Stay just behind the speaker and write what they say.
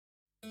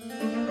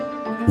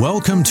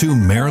Welcome to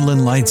Marilyn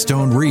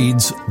Lightstone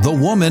Reads The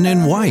Woman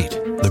in White,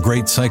 the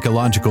great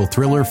psychological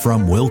thriller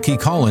from Wilkie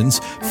Collins,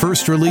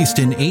 first released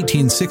in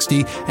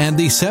 1860, and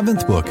the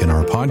seventh book in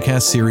our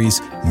podcast series,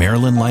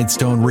 Marilyn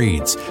Lightstone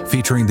Reads,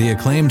 featuring the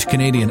acclaimed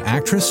Canadian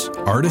actress,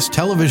 artist,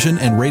 television,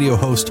 and radio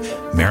host,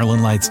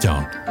 Marilyn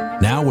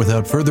Lightstone. Now,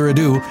 without further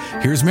ado,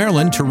 here's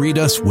Marilyn to read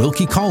us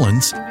Wilkie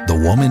Collins'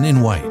 The Woman in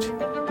White.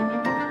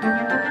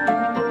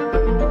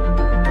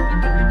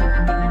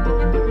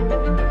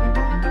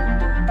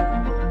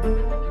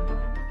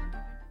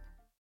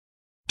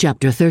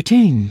 Chapter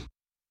 13.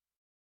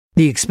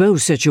 The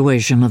exposed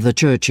situation of the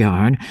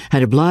churchyard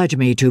had obliged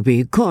me to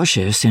be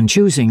cautious in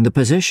choosing the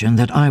position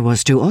that I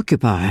was to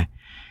occupy.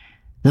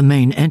 The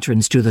main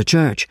entrance to the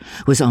church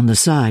was on the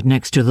side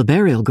next to the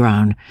burial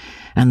ground,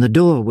 and the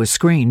door was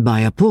screened by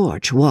a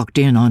porch walked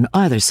in on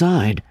either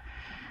side.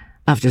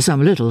 After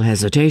some little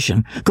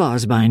hesitation,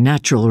 caused by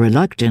natural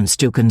reluctance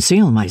to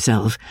conceal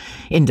myself,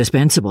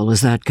 indispensable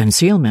as that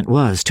concealment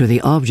was to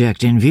the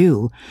object in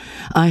view,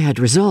 I had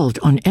resolved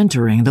on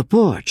entering the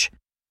porch.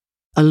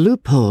 A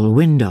loophole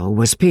window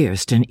was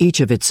pierced in each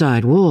of its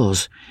side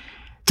walls.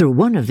 Through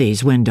one of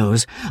these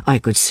windows I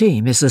could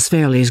see Mrs.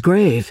 Fairley's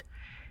grave.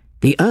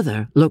 The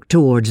other looked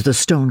towards the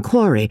stone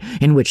quarry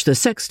in which the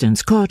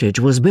sexton's cottage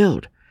was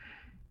built.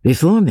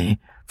 Before me,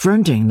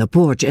 fronting the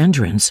porch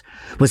entrance,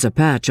 was a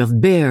patch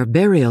of bare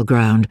burial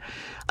ground,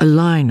 a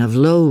line of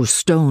low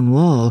stone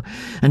wall,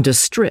 and a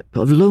strip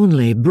of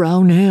lonely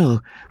brown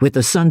hill, with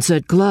the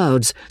sunset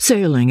clouds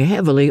sailing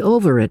heavily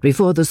over it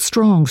before the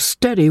strong,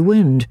 steady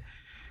wind.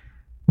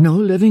 No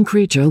living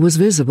creature was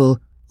visible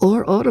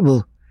or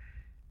audible.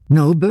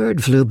 No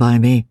bird flew by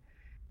me.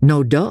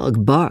 No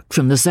dog barked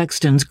from the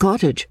sexton's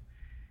cottage.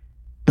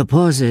 The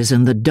pauses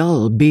in the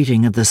dull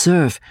beating of the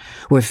surf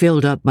were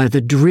filled up by the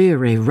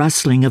dreary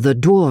rustling of the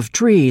dwarf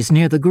trees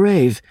near the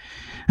grave,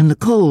 and the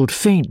cold,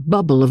 faint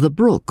bubble of the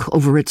brook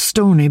over its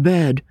stony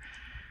bed.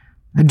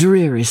 A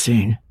dreary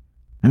scene,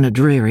 and a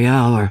dreary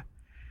hour.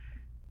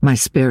 My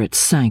spirits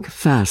sank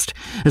fast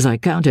as I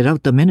counted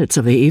out the minutes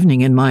of the evening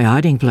in my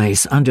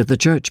hiding-place under the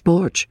church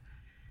porch.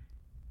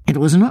 It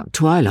was not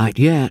twilight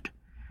yet.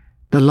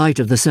 The light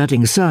of the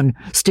setting sun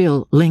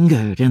still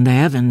lingered in the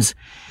heavens,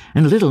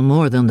 and little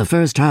more than the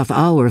first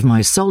half-hour of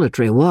my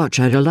solitary watch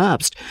had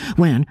elapsed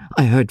when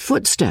I heard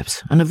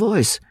footsteps and a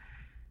voice.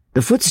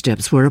 The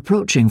footsteps were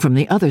approaching from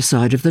the other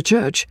side of the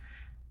church,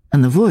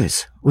 and the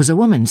voice was a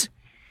woman's.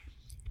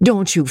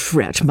 "Don't you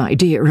fret, my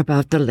dear,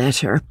 about the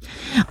letter.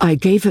 I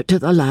gave it to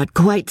the lad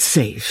quite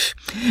safe,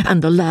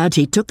 and the lad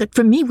he took it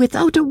from me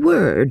without a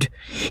word.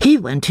 He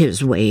went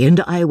his way, and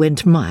I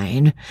went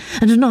mine,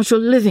 and not a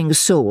living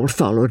soul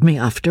followed me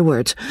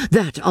afterwards,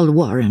 that I'll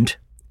warrant."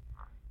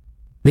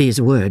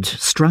 These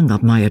words strung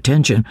up my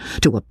attention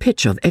to a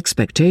pitch of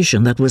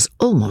expectation that was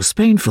almost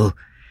painful.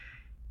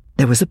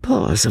 There was a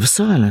pause of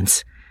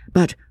silence,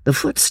 but the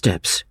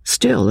footsteps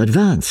still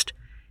advanced.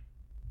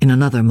 In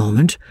another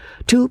moment,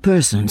 two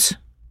persons,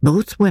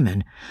 both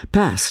women,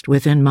 passed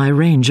within my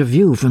range of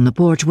view from the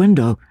porch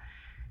window.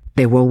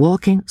 They were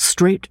walking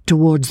straight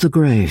towards the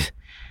grave,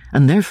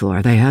 and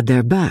therefore they had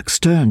their backs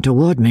turned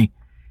toward me.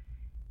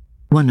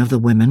 One of the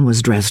women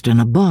was dressed in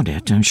a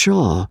bonnet and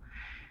shawl.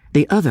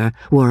 The other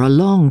wore a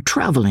long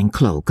travelling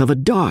cloak of a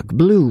dark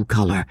blue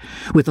colour,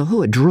 with a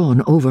hood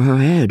drawn over her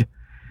head.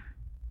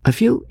 A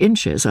few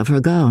inches of her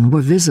gown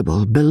were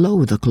visible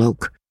below the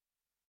cloak.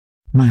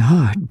 My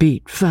heart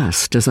beat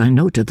fast as I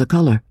noted the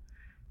colour.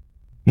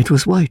 It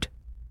was white.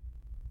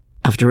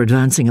 After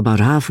advancing about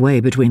halfway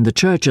between the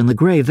church and the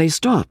grave, they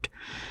stopped,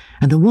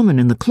 and the woman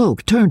in the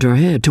cloak turned her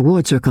head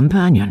towards her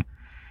companion.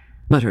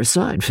 But her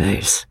side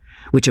face,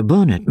 which a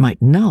bonnet might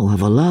now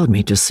have allowed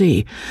me to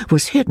see,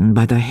 was hidden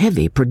by the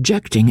heavy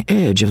projecting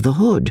edge of the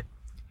hood.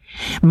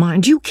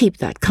 "Mind you keep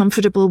that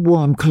comfortable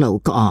warm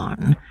cloak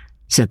on,"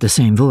 said the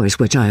same voice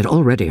which I had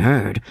already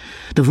heard,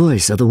 the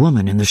voice of the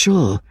woman in the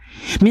shawl.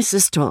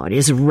 "Mrs. Todd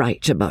is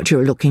right about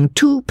your looking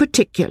too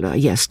particular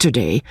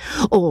yesterday,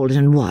 all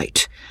in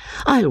white.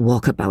 I'll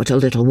walk about a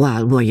little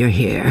while you're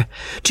here,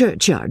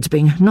 churchyards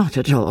being not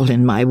at all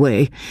in my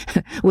way,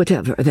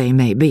 whatever they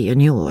may be in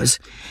yours.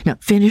 Now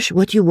finish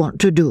what you want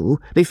to do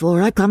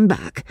before I come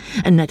back,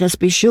 and let us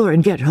be sure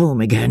and get home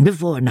again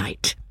before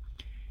night."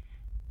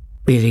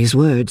 With these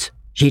words,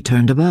 she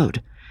turned about,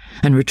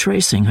 and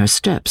retracing her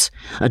steps,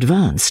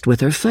 advanced with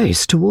her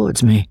face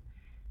towards me.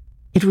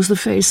 It was the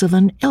face of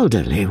an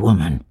elderly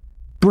woman,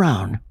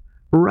 brown,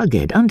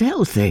 rugged, and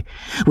healthy,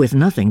 with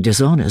nothing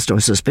dishonest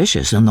or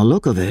suspicious in the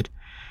look of it.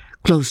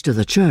 Close to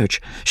the church,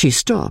 she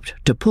stopped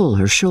to pull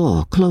her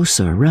shawl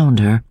closer round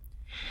her.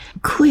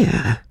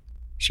 "Queer,"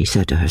 she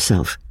said to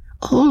herself,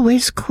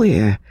 "always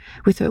queer,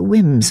 with her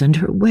whims and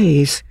her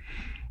ways,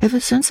 ever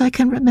since I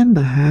can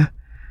remember her.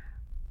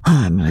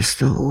 Harmless,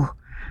 though.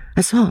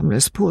 As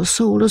harmless, poor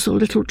soul, as a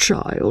little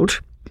child."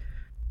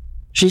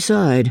 She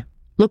sighed,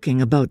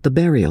 looking about the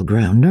burial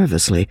ground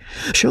nervously,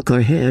 shook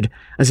her head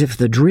as if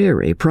the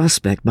dreary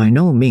prospect by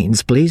no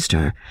means pleased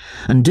her,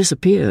 and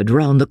disappeared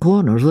round the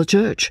corner of the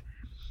church.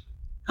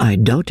 I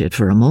doubted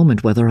for a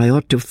moment whether I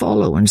ought to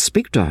follow and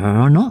speak to her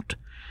or not.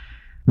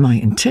 My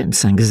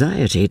intense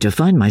anxiety to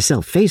find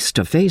myself face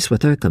to face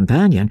with her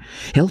companion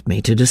helped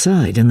me to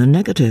decide in the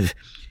negative.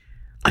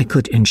 I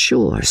could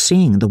ensure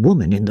seeing the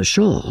woman in the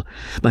shawl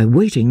by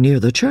waiting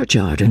near the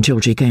churchyard until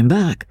she came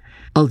back,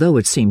 although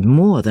it seemed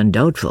more than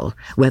doubtful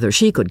whether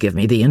she could give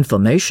me the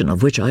information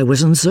of which I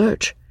was in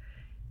search.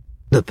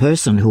 The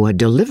person who had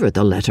delivered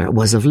the letter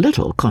was of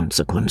little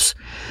consequence.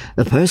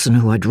 The person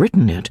who had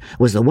written it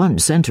was the one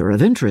center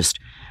of interest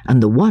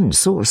and the one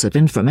source of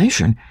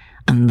information,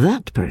 and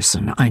that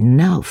person I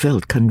now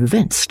felt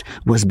convinced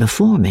was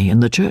before me in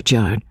the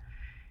churchyard.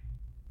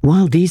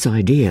 While these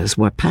ideas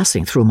were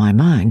passing through my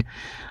mind,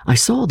 I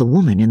saw the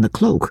woman in the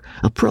cloak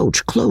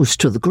approach close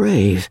to the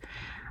grave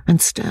and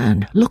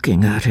stand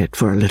looking at it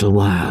for a little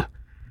while.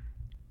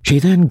 She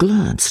then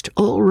glanced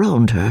all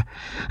round her,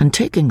 and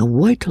taking a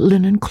white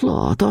linen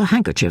cloth or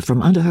handkerchief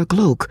from under her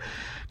cloak,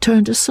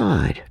 turned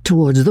aside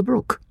towards the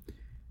brook.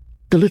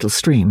 The little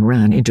stream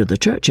ran into the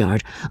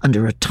churchyard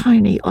under a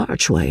tiny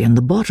archway in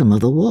the bottom of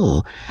the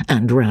wall,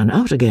 and ran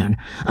out again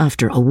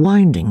after a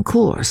winding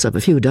course of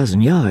a few dozen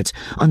yards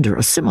under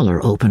a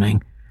similar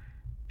opening.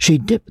 She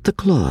dipped the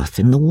cloth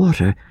in the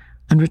water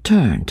and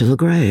returned to the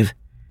grave.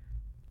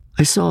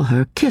 I saw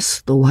her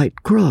kiss the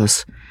white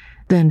cross,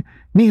 then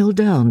kneel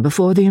down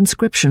before the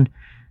inscription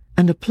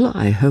and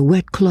apply her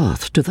wet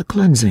cloth to the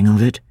cleansing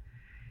of it.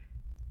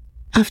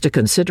 After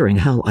considering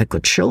how I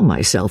could show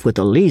myself with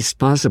the least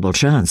possible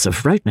chance of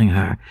frightening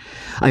her,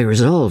 I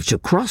resolved to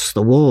cross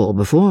the wall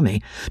before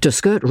me, to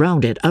skirt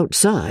round it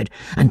outside,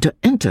 and to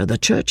enter the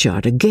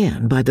churchyard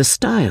again by the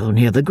stile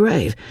near the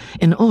grave,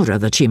 in order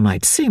that she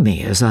might see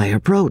me as I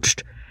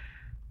approached.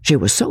 She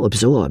was so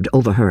absorbed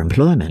over her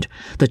employment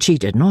that she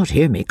did not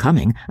hear me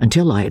coming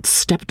until I had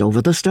stepped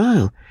over the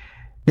stile.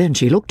 Then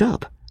she looked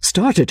up,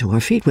 started to her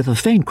feet with a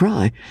faint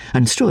cry,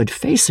 and stood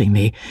facing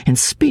me in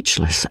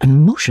speechless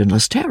and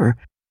motionless terror.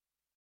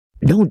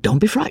 Don't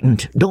be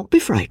frightened, don't be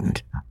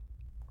frightened.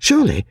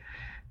 Surely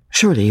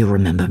you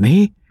remember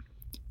me."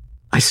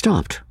 I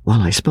stopped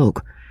while I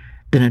spoke,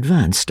 then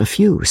advanced a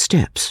few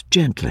steps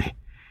gently,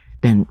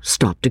 then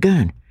stopped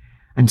again,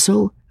 and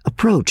so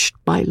approached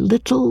by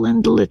little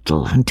and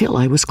little until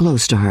I was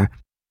close to her.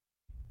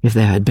 If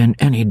there had been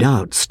any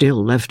doubt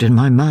still left in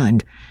my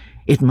mind,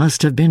 it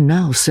must have been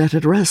now set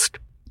at rest.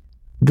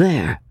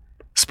 There,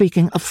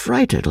 speaking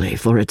affrightedly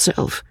for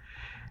itself,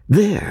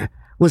 there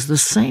was the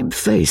same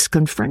face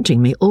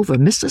confronting me over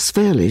Mrs.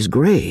 Fairley's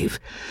grave,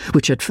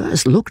 which had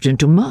first looked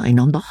into mine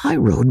on the high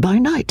road by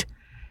night.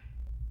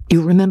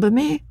 "You remember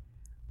me?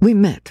 We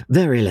met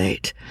very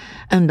late,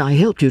 and I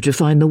helped you to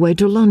find the way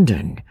to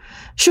London.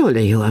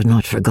 Surely you have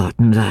not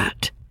forgotten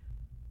that."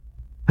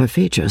 Her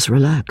features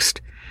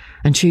relaxed,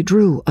 and she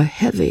drew a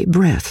heavy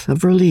breath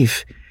of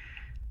relief.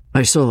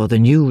 I saw the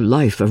new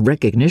life of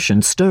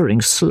recognition stirring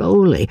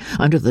slowly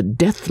under the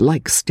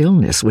death-like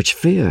stillness which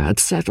fear had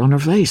set on her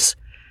face.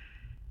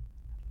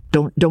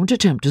 Don't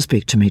attempt to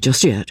speak to me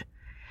just yet.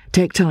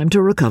 Take time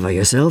to recover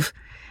yourself.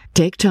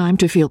 Take time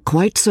to feel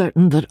quite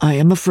certain that I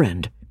am a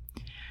friend."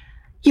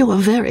 "You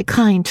are very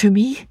kind to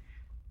me,"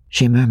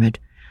 she murmured,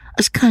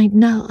 "as kind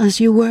now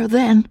as you were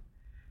then."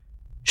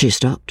 She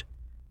stopped,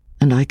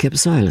 and I kept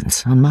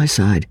silence on my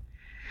side.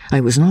 I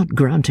was not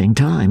granting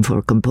time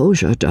for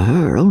composure to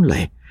her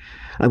only.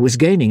 I was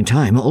gaining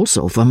time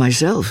also for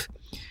myself.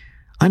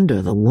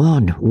 Under the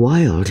one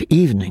wild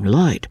evening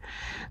light,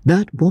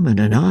 that woman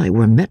and I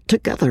were met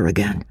together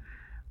again,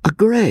 a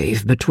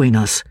grave between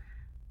us,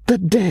 the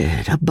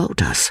dead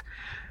about us,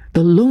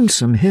 the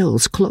lonesome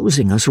hills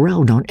closing us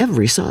round on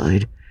every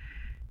side.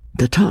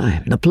 The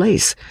time, the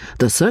place,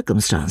 the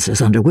circumstances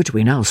under which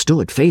we now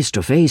stood face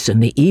to face in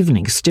the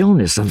evening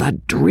stillness of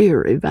that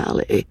dreary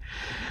valley,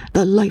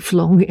 the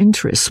lifelong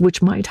interests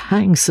which might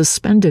hang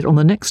suspended on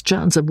the next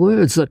chance of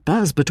words that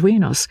passed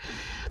between us,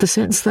 the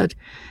sense that,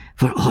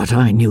 for aught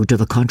I knew to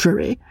the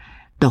contrary,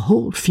 the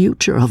whole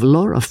future of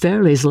Laura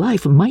Fairley's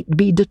life might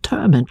be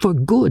determined for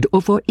good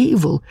or for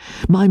evil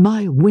by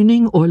my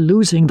winning or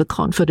losing the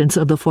confidence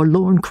of the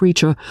forlorn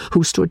creature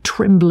who stood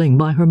trembling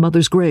by her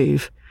mother's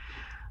grave.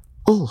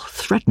 All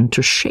threatened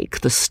to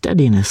shake the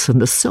steadiness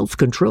and the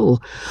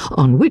self-control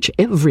on which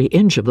every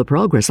inch of the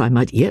progress I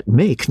might yet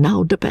make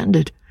now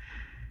depended.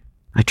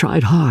 I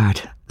tried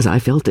hard, as I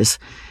felt this,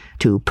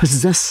 to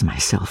possess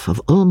myself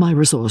of all my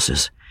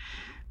resources.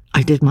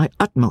 I did my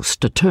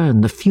utmost to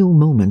turn the few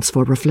moments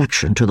for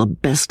reflection to the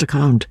best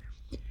account.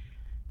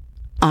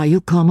 "Are you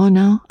calmer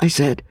now?" I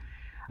said,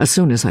 as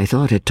soon as I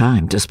thought it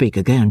time to speak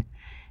again.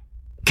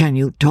 "Can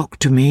you talk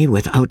to me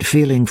without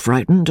feeling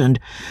frightened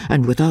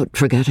and without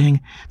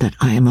forgetting that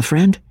I am a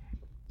friend?"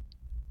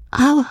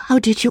 How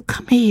did you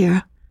come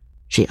here?"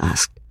 she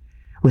asked,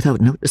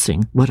 without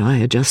noticing what I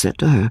had just said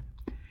to her.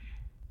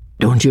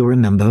 "Don't you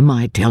remember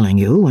my telling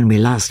you when we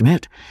last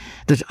met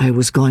that I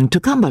was going to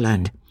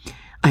Cumberland?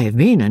 I have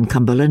been in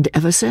Cumberland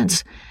ever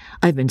since.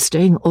 I've been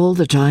staying all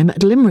the time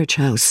at Limmeridge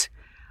House."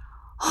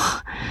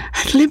 "Oh,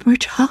 at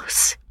Limmeridge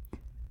House!"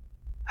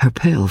 Her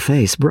pale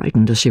face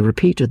brightened as she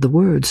repeated the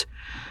words.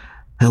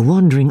 Her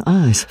wandering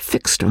eyes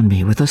fixed on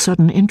me with a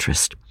sudden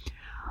interest.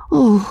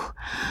 "Oh,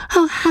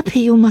 how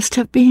happy you must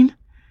have been,"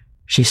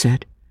 she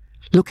said,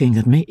 looking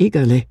at me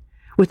eagerly,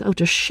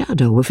 without a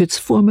shadow of its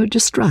former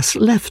distress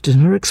left in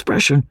her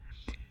expression.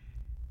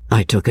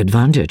 I took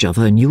advantage of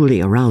her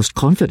newly aroused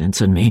confidence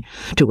in me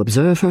to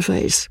observe her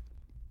face,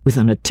 with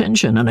an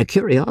attention and a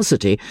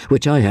curiosity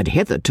which I had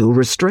hitherto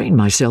restrained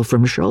myself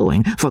from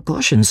showing for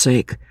caution's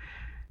sake.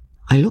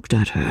 I looked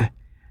at her,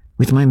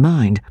 with my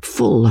mind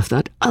full of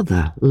that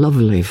other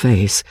lovely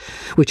face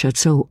which had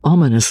so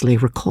ominously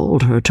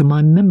recalled her to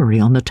my memory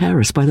on the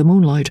terrace by the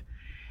moonlight.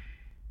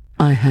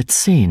 I had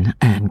seen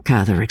Anne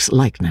Catherick's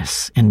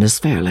likeness in Miss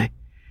Fairley.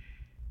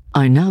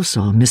 I now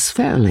saw Miss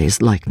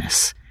Fairley's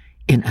likeness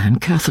in Anne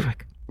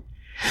Catherick.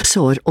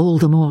 Saw it all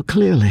the more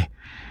clearly,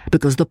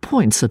 because the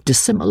points of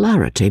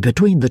dissimilarity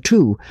between the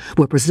two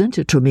were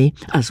presented to me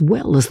as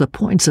well as the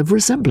points of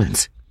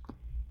resemblance.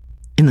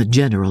 In the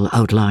general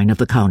outline of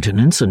the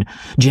countenance and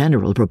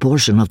general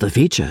proportion of the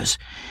features,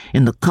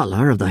 in the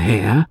colour of the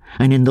hair,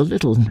 and in the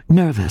little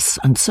nervous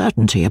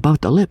uncertainty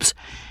about the lips,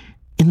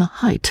 in the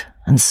height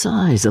and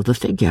size of the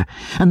figure,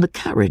 and the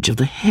carriage of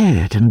the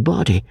head and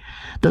body,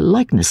 the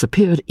likeness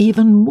appeared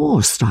even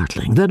more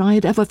startling than I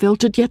had ever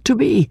felt it yet to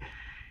be.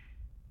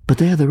 But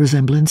there the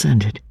resemblance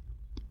ended,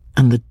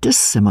 and the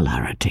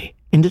dissimilarity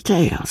in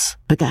details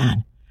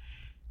began.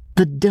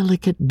 The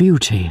delicate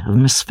beauty of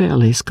Miss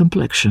Fairley's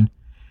complexion,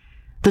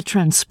 the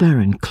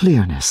transparent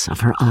clearness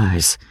of her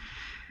eyes,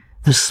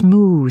 the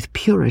smooth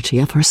purity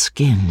of her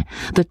skin,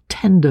 the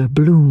tender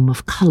bloom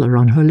of colour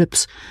on her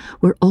lips,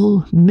 were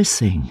all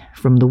missing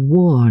from the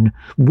worn,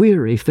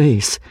 weary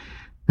face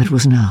that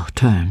was now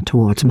turned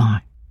towards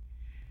mine.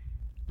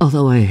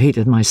 Although I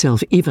hated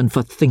myself even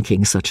for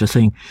thinking such a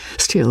thing,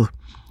 still,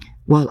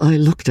 while I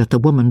looked at the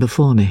woman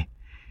before me,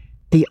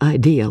 the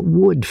idea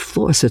would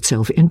force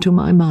itself into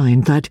my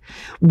mind that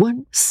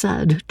one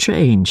sad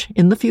change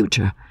in the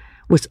future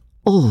was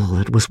all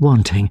that was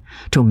wanting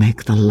to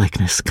make the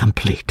likeness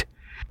complete,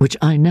 which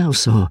I now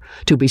saw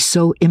to be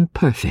so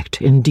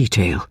imperfect in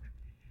detail.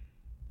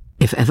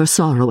 If ever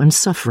sorrow and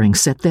suffering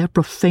set their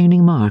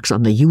profaning marks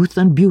on the youth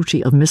and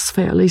beauty of Miss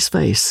Fairley's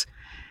face,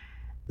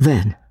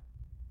 then,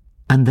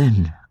 and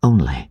then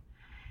only,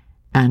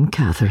 Anne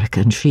Catherick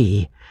and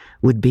she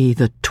would be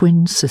the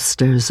twin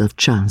sisters of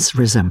chance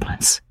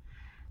resemblance,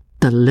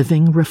 the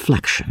living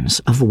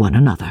reflections of one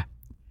another.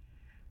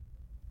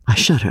 I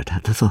shuddered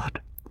at the thought.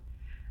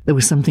 There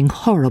was something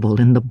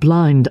horrible in the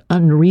blind,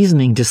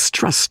 unreasoning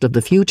distrust of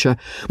the future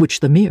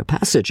which the mere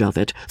passage of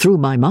it through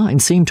my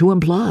mind seemed to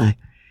imply.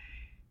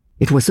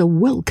 It was a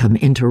welcome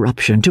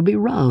interruption to be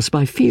roused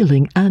by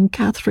feeling Anne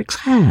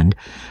Catherick's hand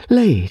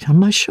laid on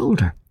my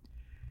shoulder.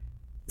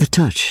 The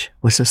touch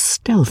was as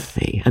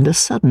stealthy and as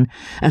sudden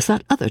as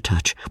that other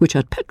touch which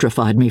had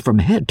petrified me from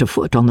head to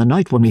foot on the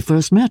night when we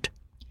first met.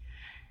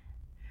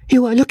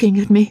 "You are looking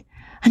at me,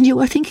 and you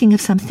are thinking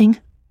of something,"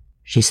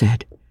 she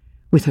said,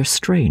 with her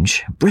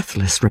strange,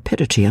 breathless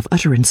rapidity of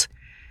utterance.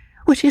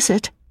 "What is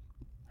it?"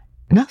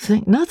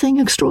 Nothing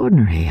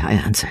extraordinary," I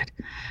answered.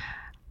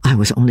 "I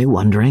was only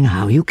wondering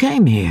how you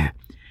came here."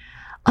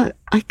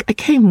 I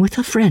came with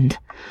a friend,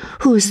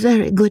 who is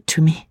very good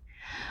to me.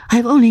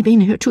 I've only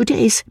been here 2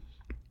 days."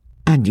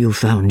 "And you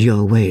found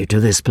your way to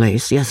this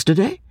place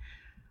yesterday?"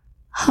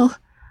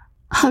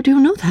 How do you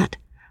know that?"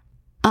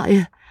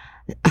 I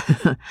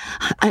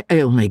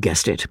only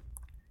guessed it."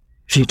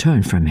 She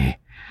turned from me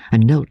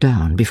and knelt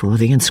down before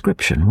the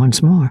inscription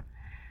once more.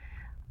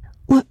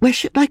 "Where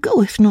should I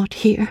go if not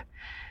here?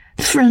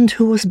 The friend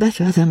who was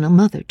better than a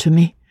mother to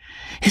me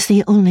is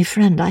the only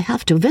friend I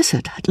have to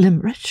visit at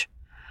Limmeridge.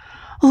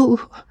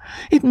 Oh,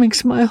 it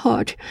makes my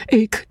heart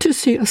ache to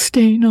see a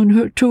stain on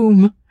her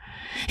tomb.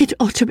 It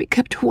ought to be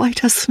kept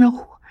white as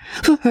snow,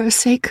 for her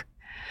sake.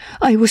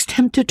 I was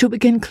tempted to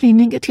begin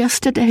cleaning it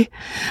yesterday,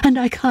 and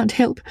I can't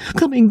help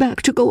coming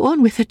back to go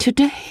on with it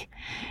today.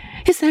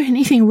 Is there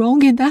anything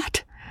wrong in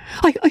that?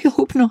 I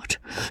hope not.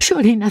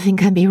 Surely nothing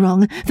can be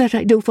wrong that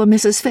I do for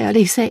Mrs.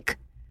 Fairley's sake."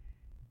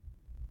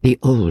 The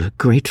old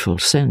grateful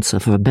sense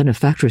of her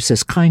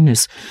benefactress's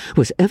kindness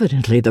was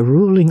evidently the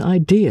ruling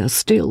idea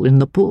still in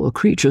the poor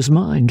creature's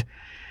mind,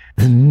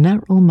 the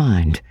narrow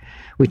mind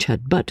which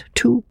had but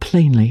too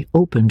plainly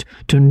opened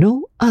to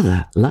no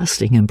other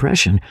lasting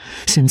impression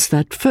since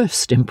that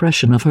first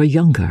impression of her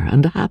younger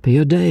and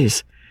happier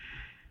days.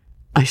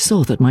 I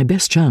saw that my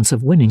best chance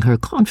of winning her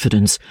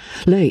confidence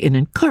lay in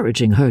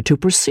encouraging her to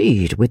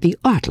proceed with the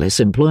artless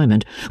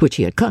employment which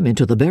he had come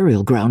into the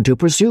burial ground to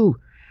pursue.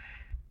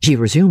 She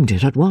resumed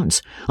it at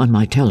once on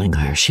my telling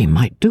her she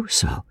might do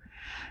so,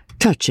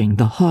 touching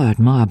the hard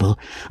marble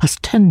as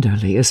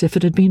tenderly as if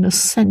it had been a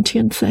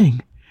sentient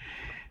thing,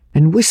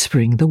 and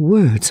whispering the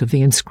words of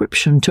the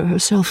inscription to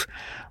herself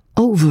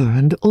over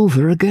and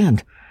over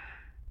again,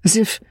 as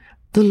if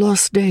the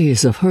lost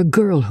days of her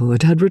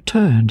girlhood had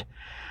returned,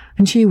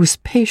 and she was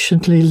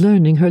patiently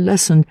learning her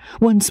lesson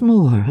once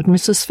more at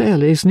Mrs.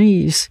 Fairley's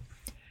knees.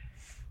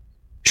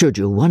 "Should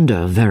you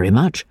wonder very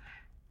much,"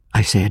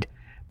 I said,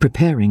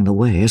 preparing the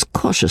way as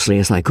cautiously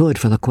as I could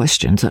for the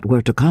questions that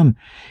were to come,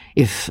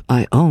 if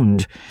I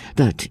owned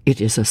that it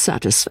is a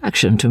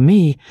satisfaction to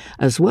me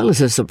as well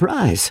as a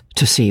surprise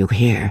to see you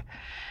here.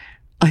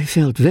 I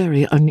felt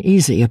very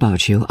uneasy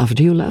about you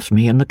after you left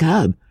me in the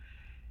cab."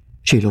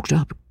 She looked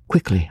up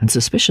quickly and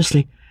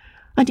suspiciously.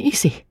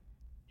 "Uneasy?"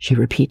 she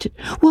repeated.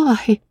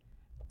 "Why?"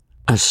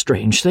 "A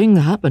strange thing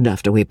happened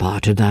after we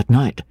parted that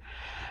night.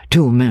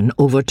 2 men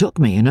overtook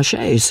me in a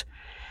chaise.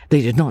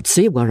 They did not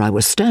see where I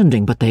was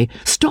standing, but they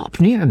stopped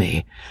near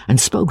me and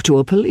spoke to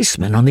a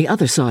policeman on the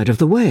other side of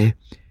the way."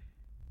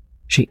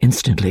 She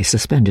instantly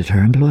suspended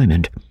her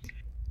employment.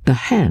 The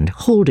hand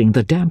holding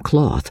the damp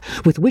cloth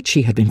with which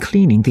she had been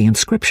cleaning the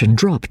inscription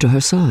dropped to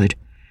her side.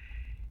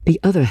 The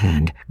other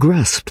hand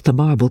grasped the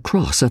marble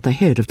cross at the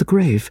head of the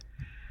grave.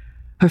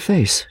 Her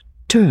face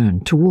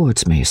turned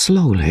towards me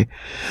slowly,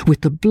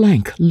 with the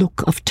blank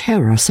look of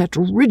terror set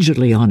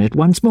rigidly on it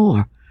once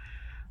more.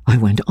 I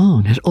went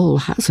on at all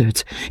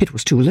hazards. It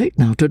was too late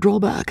now to draw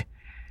back.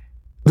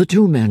 "The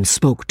 2 men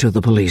spoke to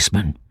the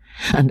policeman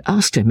and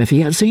asked him if he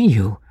had seen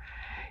you.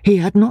 He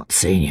had not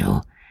seen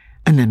you,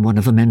 and then one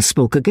of the men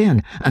spoke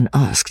again and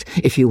asked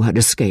if you had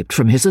escaped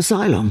from his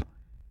asylum."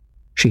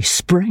 She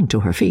sprang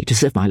to her feet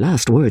as if my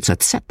last words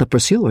had set the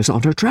pursuers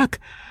on her track.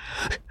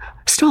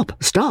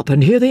 Stop,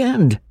 and hear the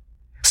end.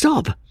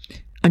 Stop,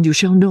 and you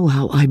shall know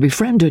how I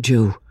befriended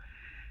you.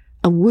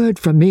 A word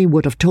from me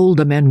would have told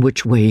the men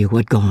which way you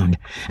had gone,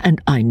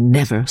 and I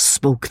never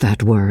spoke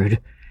that word.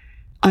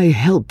 I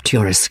helped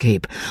your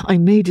escape. I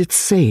made it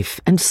safe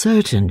and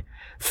certain.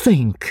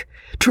 Think.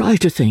 Try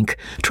to think.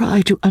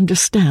 Try to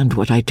understand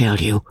what I tell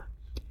you."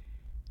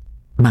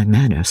 My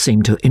manner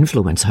seemed to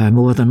influence her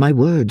more than my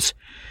words.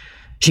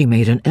 She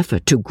made an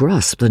effort to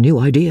grasp the new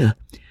idea.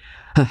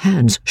 Her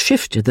hands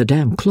shifted the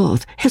damp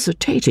cloth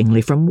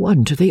hesitatingly from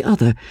one to the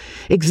other,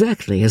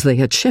 exactly as they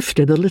had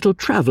shifted the little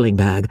travelling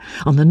bag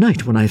on the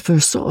night when I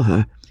first saw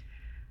her.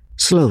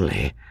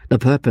 Slowly, the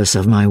purpose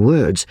of my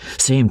words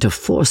seemed to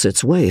force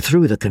its way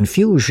through the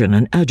confusion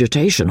and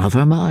agitation of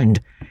her mind.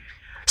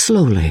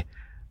 Slowly,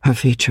 her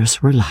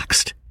features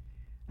relaxed,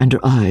 and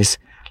her eyes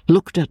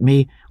looked at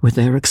me with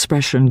their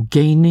expression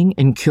gaining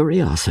in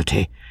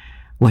curiosity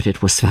what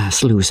it was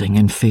fast losing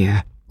in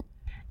fear.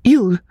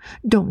 "You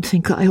don't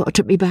think I ought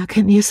to be back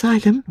in the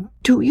asylum,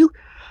 do you?"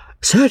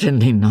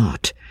 "Certainly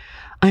not.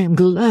 I am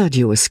glad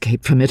you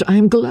escaped from it. I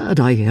am glad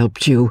I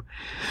helped you."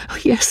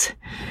 Yes,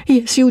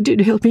 you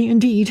did help me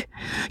indeed.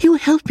 You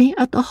helped me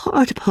at the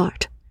hard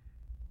part."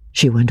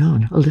 She went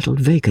on a little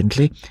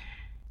vacantly.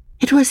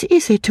 "It was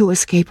easy to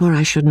escape, or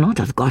I should not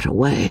have got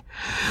away.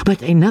 But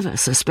they never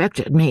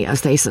suspected me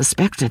as they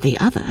suspected the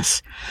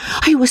others.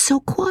 I was so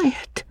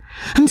quiet,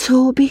 and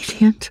so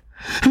obedient,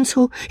 and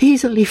so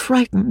easily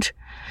frightened.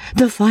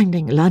 The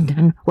finding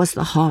London was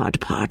the hard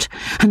part,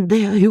 and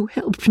there you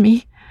helped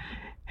me.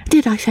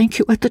 Did I thank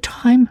you at the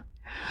time?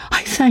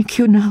 I thank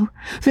you now,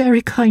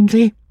 very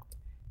kindly."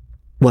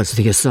 "Was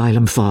the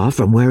asylum far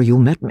from where you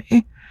met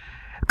me?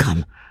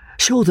 Come,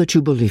 show that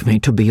you believe me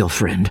to be your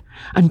friend,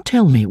 and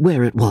tell me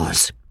where it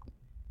was."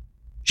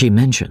 She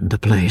mentioned the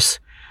place,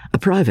 a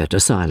private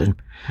asylum,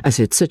 as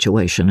its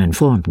situation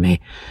informed me,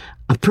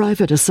 a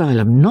private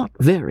asylum not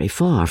very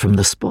far from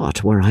the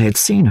spot where I had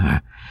seen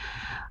her,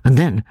 and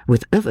then,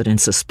 with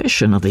evident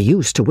suspicion of the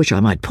use to which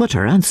I might put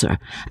her answer,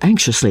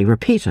 anxiously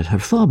repeated her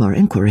former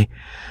inquiry.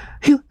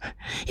 You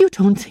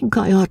don't think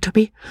I ought to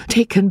be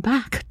taken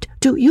back,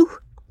 do you?"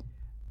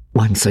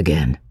 Once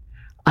again,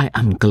 I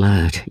am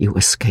glad you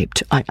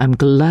escaped. I am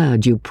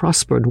glad you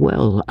prospered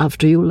well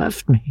after you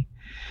left me.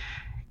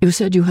 You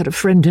said you had a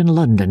friend in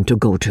London to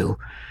go to.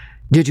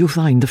 Did you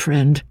find the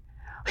friend?"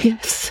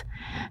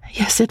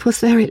 Yes, it was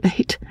very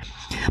late.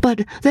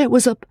 But there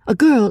was a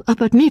girl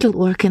up at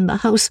needlework in the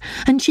house,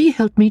 and she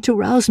helped me to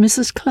rouse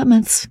Mrs.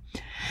 Clements.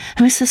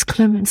 Mrs.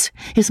 Clements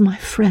is my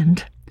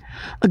friend,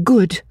 a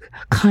good,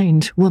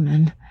 kind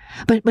woman,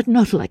 but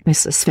not like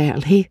Mrs.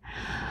 Fairley.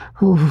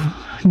 Oh,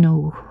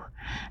 no,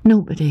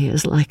 nobody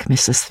is like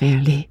Mrs.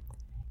 Fairley."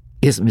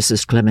 "Is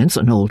Mrs. Clements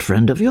an old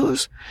friend of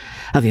yours?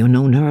 Have you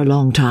known her a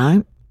long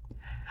time?"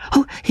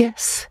 "Oh,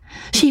 yes.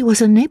 She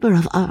was a neighbour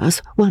of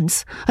ours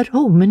once at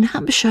home in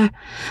Hampshire,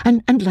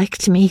 and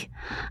liked me,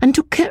 and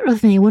took care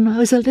of me when I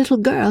was a little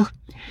girl.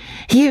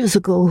 Years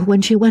ago,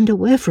 when she went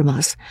away from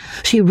us,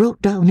 she wrote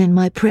down in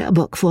my prayer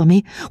book for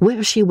me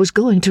where she was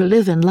going to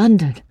live in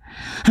London,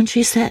 and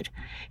she said,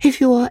 'If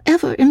you are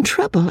ever in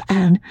trouble,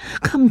 Anne,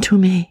 come to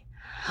me.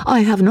 I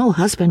have no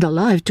husband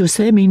alive to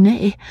say me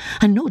nay,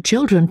 and no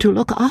children to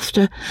look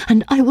after,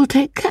 and I will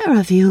take care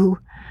of you.'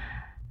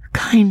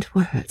 Kind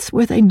words,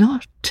 were they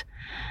not?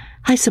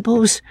 I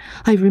suppose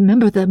I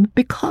remember them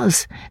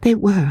because they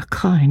were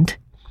kind.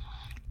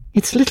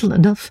 It's little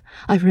enough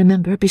I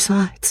remember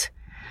besides.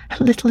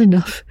 Little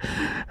enough.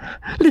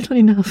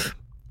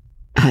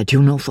 Had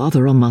you no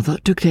father or mother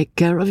to take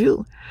care of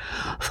you?"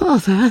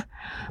 "Father?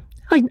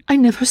 I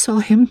never saw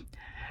him.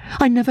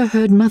 I never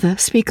heard Mother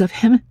speak of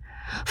him.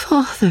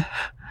 Father!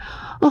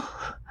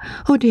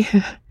 Oh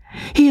dear,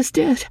 he is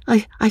dead,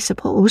 I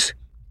suppose."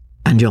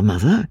 "And your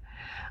mother?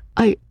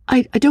 I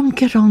don't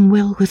get on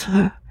well with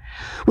her.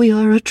 We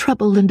are a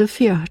trouble and a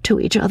fear to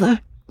each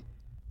other."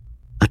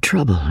 A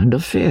trouble and a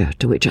fear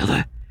to each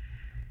other.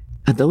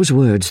 At those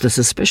words, the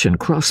suspicion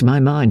crossed my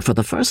mind for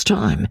the first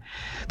time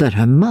that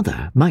her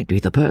mother might be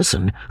the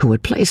person who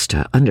had placed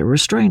her under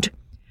restraint.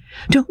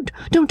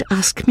 Don't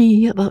ask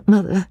me about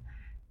Mother.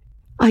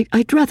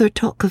 I'd rather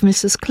talk of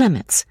Mrs.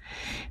 Clements.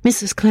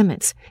 Mrs.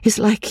 Clements is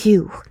like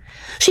you.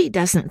 She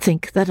doesn't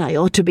think that I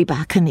ought to be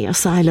back in the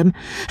asylum,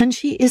 and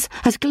she is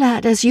as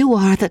glad as you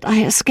are that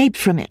I escaped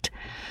from it.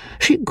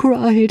 She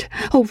cried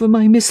over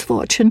my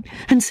misfortune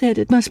and said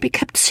it must be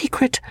kept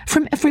secret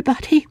from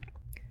everybody."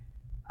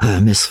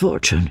 Her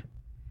misfortune?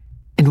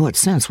 In what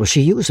sense was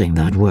she using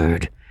that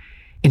word?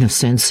 In a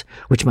sense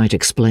which might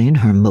explain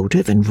her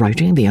motive in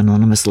writing the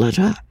anonymous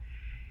letter?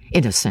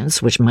 In a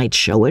sense which might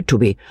show it to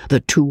be the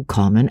too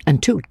common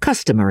and too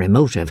customary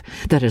motive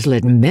that has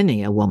led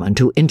many a woman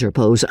to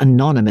interpose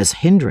anonymous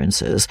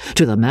hindrances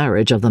to the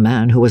marriage of the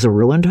man who has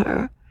ruined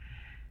her?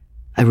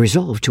 I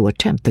resolved to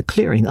attempt the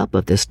clearing up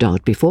of this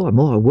doubt before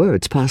more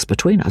words passed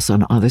between us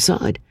on either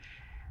side.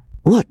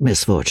 "What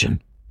misfortune?"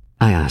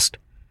 I asked.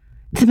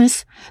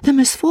 The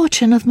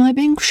misfortune of my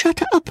being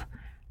shut up,"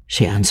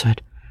 she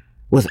answered,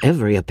 with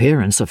every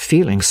appearance of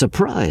feeling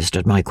surprised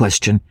at my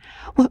question.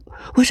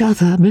 What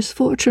other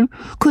misfortune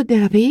could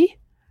there be?"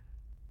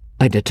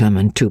 I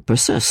determined to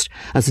persist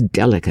as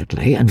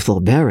delicately and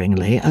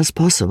forbearingly as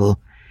possible.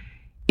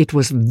 It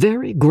was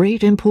very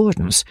great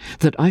importance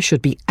that I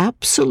should be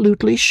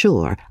absolutely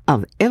sure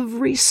of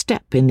every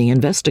step in the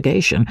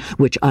investigation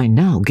which I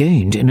now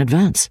gained in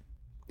advance.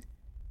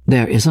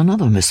 "There is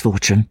another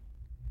misfortune,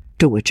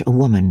 to which a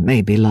woman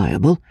may be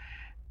liable,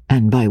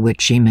 and by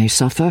which she may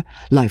suffer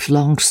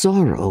lifelong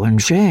sorrow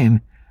and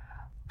shame."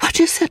 "What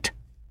is it?"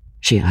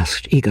 she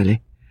asked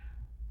eagerly.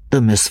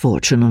 "The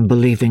misfortune of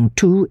believing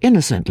too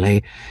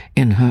innocently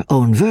in her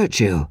own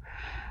virtue,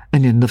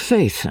 and in the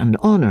faith and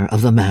honor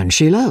of the man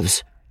she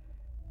loves."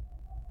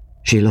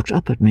 She looked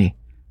up at me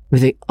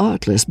with the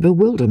artless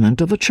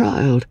bewilderment of a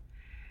child.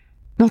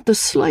 Not the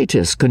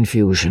slightest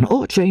confusion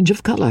or change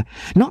of color,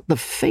 not the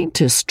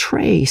faintest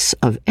trace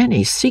of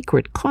any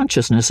secret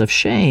consciousness of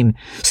shame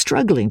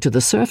struggling to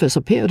the surface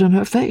appeared on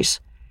her face.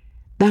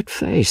 That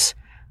face,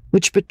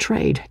 which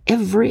betrayed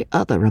every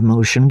other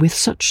emotion with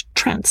such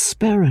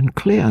transparent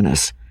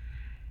clearness.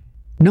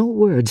 No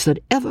words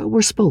that ever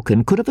were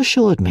spoken could have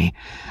assured me,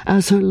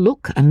 as her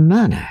look and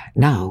manner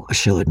now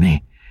assured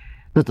me,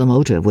 that the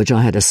motive which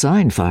I had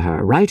assigned for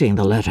her writing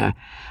the letter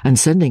and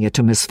sending it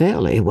to Miss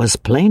Fairley was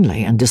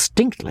plainly and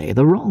distinctly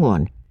the wrong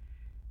one.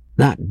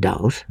 That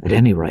doubt, at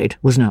any rate,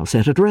 was now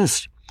set at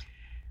rest,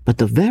 but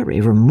the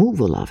very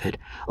removal of it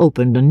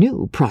opened a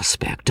new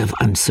prospect of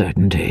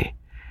uncertainty.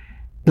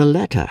 The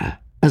letter,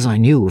 as I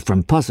knew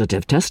from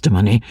positive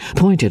testimony,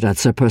 pointed at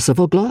Sir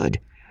Percival Gludd,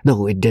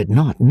 though it did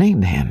not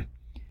name him.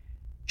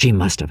 She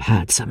must have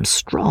had some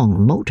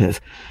strong motive,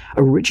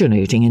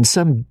 originating in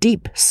some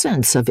deep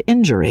sense of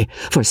injury,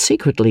 for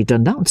secretly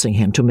denouncing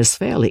him to Miss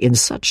Fairley in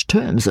such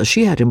terms as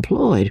she had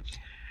employed,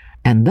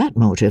 and that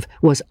motive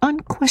was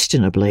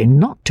unquestionably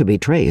not to be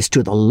traced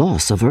to the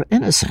loss of her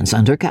innocence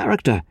and her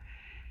character.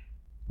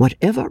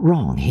 Whatever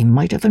wrong he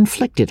might have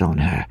inflicted on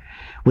her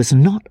was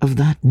not of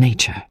that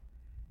nature.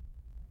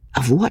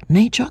 Of what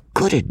nature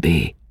could it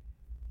be?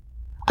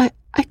 I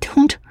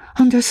don't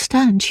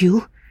understand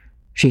you,"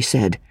 she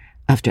said,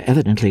 after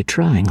evidently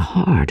trying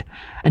hard,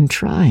 and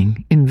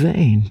trying in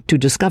vain, to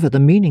discover the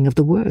meaning of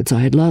the words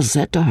I had last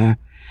said to her.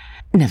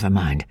 "Never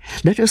mind.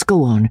 Let us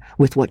go on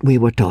with what we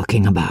were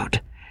talking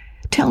about.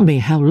 Tell me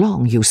how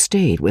long you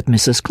stayed with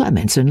Mrs.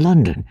 Clements in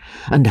London,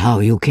 and how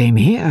you came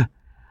here."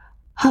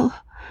 How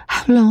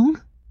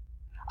long?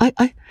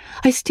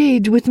 I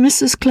stayed with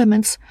Mrs.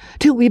 Clements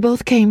till we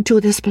both came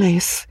to this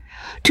place,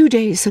 2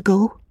 days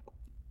ago."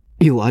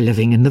 "You are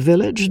living in the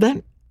village,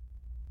 then?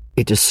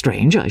 It is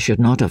strange I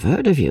should not have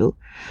heard of you,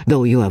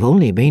 though you have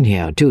only been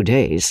here 2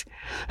 days.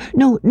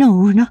 No,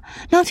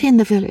 not in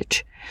the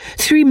village.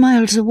 3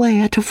 miles away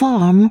at a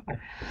farm.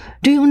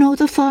 Do you know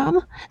the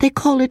farm? They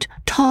call it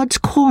Todd's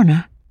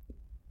Corner."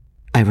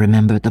 I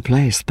remembered the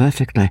place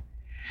perfectly.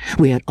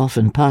 We had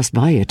often passed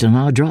by it in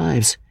our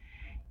drives.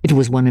 It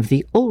was one of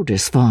the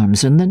oldest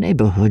farms in the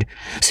neighborhood,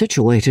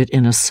 situated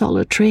in a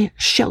solitary,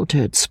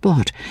 sheltered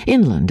spot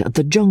inland at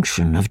the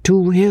junction of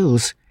 2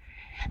 hills.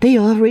 They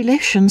are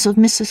relations of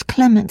Mrs.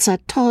 Clements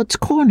at Todd's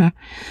Corner,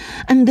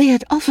 and they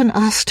had often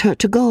asked her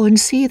to go and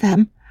see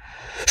them.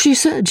 She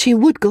said she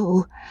would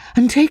go,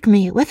 and take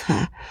me with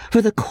her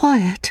for the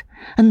quiet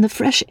and the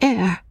fresh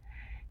air.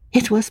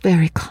 It was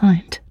very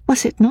kind,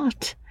 was it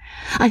not?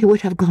 I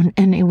would have gone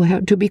anywhere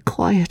to be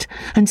quiet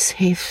and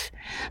safe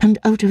and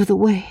out of the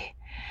way.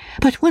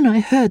 But when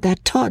I heard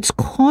that Todd's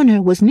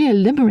Corner was near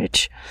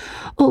Limmeridge,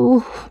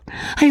 oh,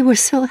 I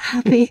was so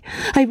happy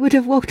I would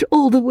have walked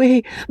all the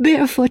way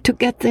barefoot to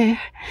get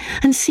there,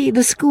 and see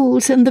the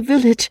schools and the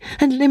village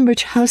and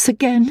Limmeridge House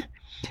again.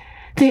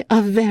 They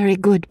are very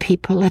good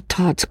people at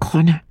Todd's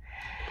Corner.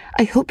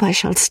 I hope I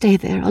shall stay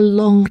there a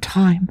long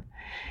time.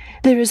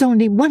 There is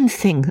only one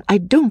thing I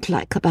don't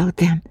like about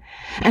them,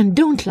 and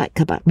don't like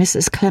about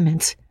Mrs.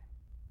 Clements."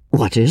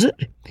 "What is it?"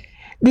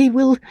 They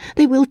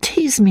will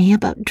tease me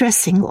about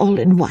dressing all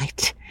in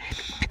white.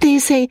 They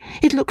say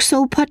it looks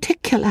so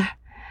particular.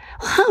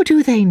 How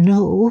do they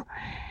know?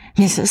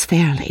 Mrs.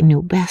 Fairley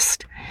knew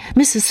best.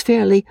 Mrs.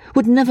 Fairley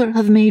would never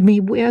have made me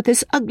wear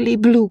this ugly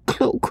blue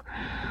cloak.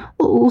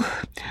 Oh,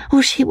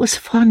 she was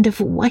fond of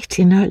white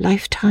in her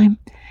lifetime.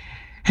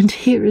 And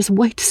here is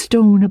white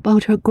stone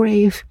about her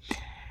grave.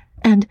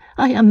 And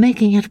I am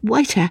making it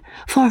whiter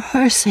for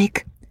her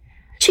sake.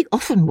 She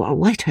often wore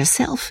white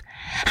herself,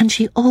 and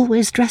she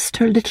always dressed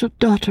her little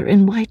daughter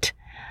in white.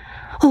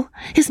 Oh,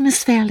 is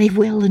Miss Fairley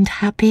well and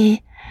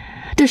happy?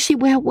 Does she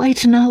wear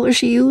white now as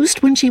she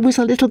used when she was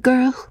a little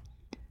girl?"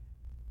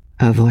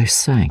 Her voice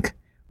sank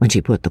when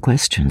she put the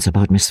questions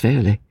about Miss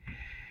Fairley,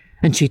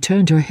 and she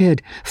turned her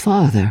head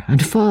farther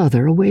and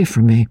farther away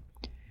from me.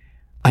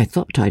 I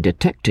thought I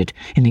detected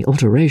in the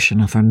alteration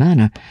of her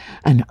manner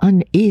an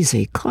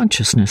uneasy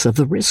consciousness of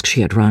the risk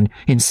she had run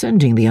in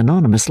sending the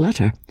anonymous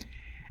letter,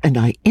 and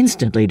I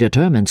instantly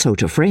determined so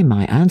to frame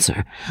my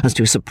answer as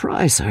to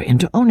surprise her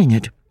into owning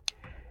it.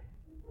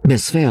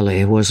 "Miss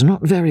Fairley was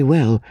not very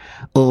well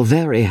or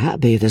very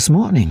happy this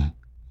morning."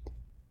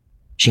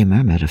 She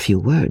murmured a few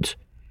words,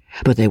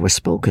 but they were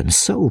spoken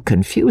so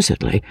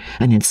confusedly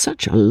and in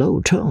such a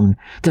low tone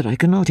that I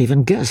could not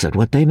even guess at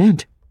what they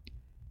meant.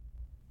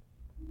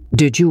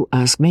 "Did you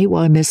ask me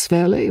why Miss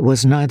Fairley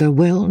was neither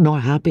well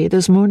nor happy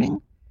this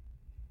morning?"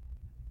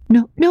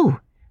 No,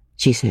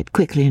 she said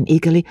quickly and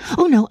eagerly.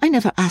 "Oh, no, I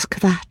never ask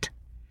that."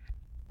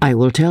 "I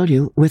will tell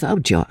you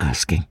without your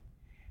asking.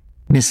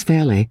 Miss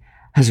Fairley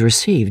has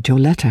received your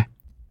letter."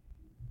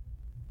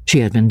 She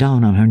had been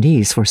down on her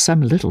knees for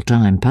some little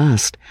time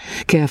past,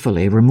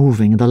 carefully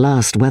removing the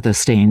last weather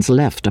stains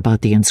left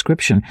about the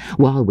inscription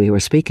while we were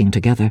speaking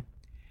together.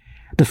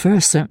 The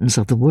first sentence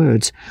of the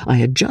words I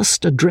had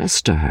just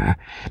addressed to her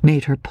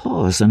made her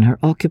pause in her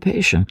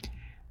occupation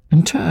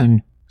and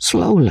turn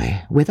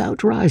slowly,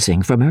 without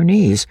rising from her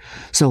knees,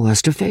 so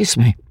as to face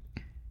me.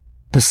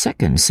 The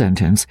second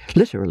sentence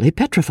literally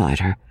petrified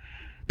her.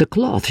 The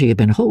cloth she had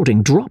been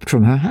holding dropped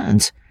from her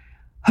hands.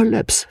 Her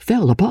lips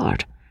fell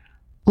apart.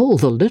 All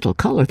the little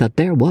colour that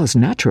there was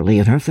naturally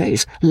in her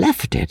face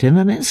left it in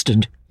an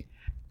instant.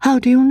 "How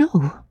do you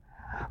know?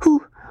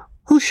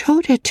 Who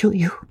showed it to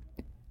you?"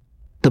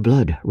 The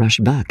blood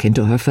rushed back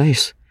into her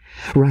face,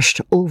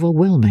 rushed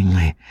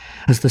overwhelmingly,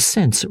 as the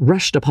sense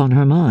rushed upon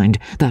her mind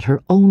that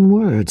her own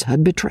words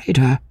had betrayed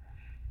her.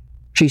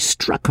 She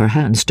struck her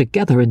hands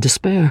together in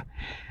despair.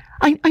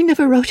 I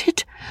never wrote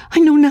it. I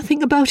know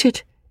nothing about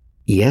it."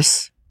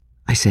 "Yes,"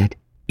 I said,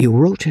 "you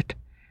wrote it,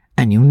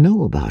 and you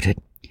know about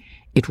it.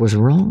 It was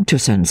wrong to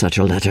send such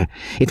a letter.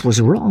 It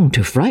was wrong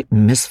to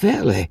frighten Miss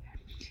Fairley.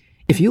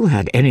 If you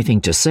had anything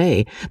to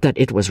say that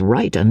it was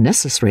right and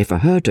necessary for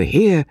her to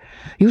hear,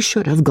 you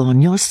should have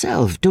gone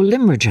yourself to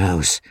Limmeridge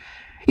House.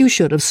 You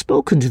should have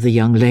spoken to the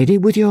young lady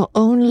with your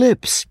own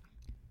lips."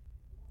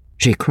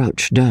 She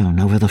crouched down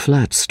over the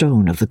flat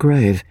stone of the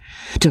grave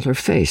till her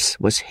face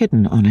was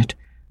hidden on it,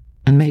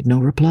 and made no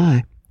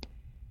reply.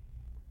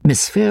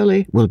 "Miss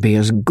Fairley will be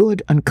as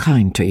good and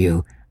kind to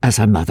you as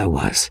her mother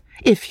was,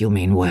 if you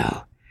mean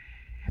well.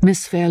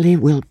 Miss Fairley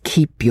will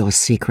keep your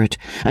secret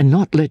and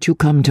not let you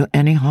come to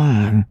any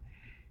harm.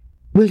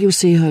 Will you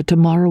see her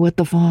tomorrow at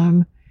the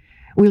farm?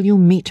 Will you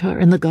meet her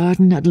in the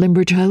garden at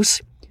Limmeridge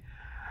House?"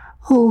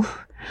 Oh,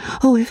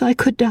 if I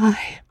could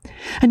die,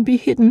 and be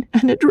hidden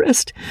and at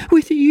rest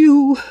with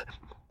you."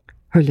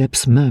 Her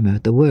lips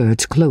murmured the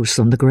words close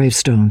on the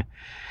gravestone,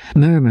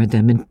 murmured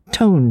them in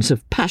tones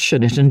of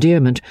passionate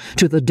endearment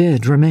to the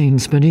dead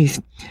remains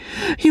beneath.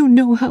 "You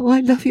know how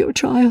I love your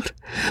child,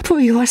 for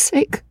your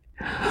sake.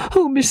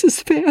 Oh,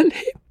 Mrs. Fairley,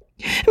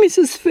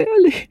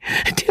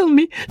 tell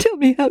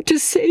me how to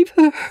save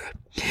her.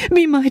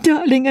 Be my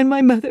darling and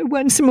my mother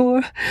once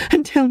more,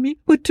 and tell me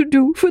what to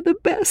do for the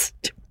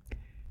best."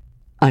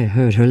 I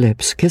heard her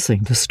lips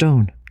kissing the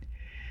stone.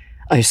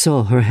 I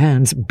saw her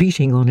hands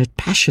beating on it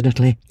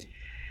passionately.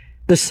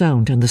 The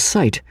sound and the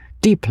sight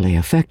deeply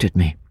affected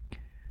me.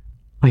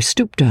 I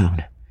stooped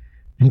down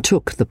and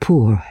took the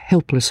poor,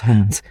 helpless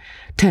hands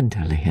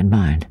tenderly in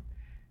mine,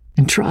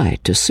 and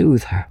tried to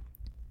soothe her.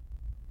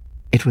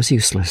 It was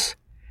useless.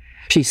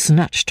 She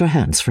snatched her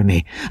hands from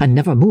me and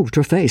never moved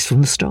her face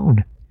from the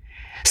stone.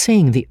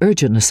 Seeing the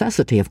urgent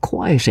necessity of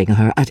quieting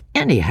her at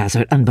any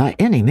hazard and by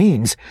any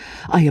means,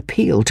 I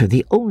appealed to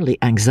the only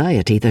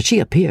anxiety that she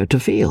appeared to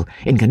feel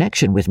in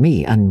connection with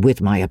me and with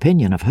my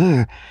opinion of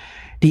her,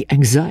 the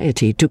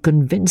anxiety to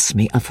convince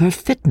me of her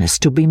fitness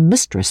to be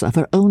mistress of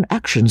her own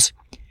actions.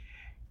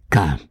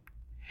 Come,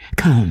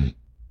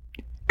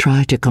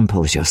 try to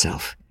compose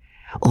yourself,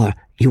 or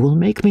you will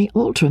make me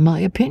alter my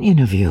opinion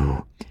of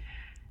you.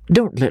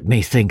 Don't let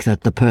me think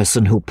that the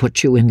person who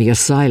put you in the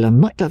asylum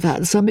might have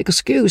had some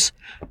excuse."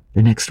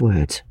 The next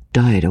words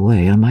died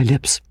away on my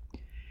lips.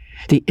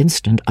 The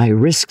instant I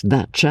risked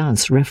that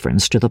chance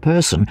reference to the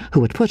person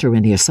who had put her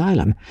in the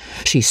asylum,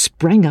 she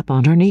sprang up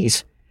on her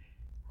knees.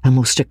 A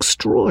most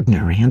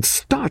extraordinary and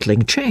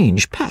startling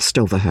change passed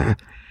over her.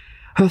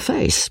 Her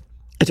face,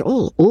 at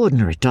all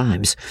ordinary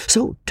times,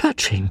 so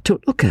touching to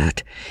look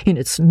at, in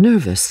its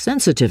nervous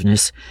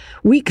sensitiveness,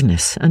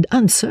 weakness, and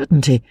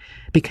uncertainty,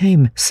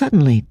 became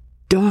suddenly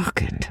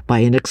darkened by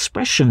an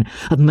expression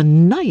of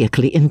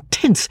maniacally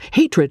intense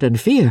hatred and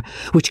fear,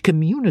 which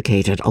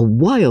communicated a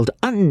wild,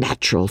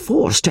 unnatural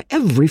force to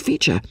every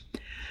feature.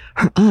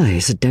 Her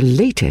eyes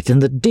dilated in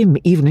the dim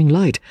evening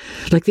light,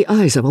 like the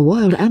eyes of a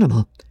wild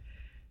animal.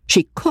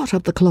 She caught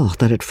up the cloth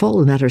that had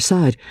fallen at her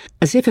side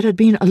as if it had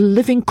been a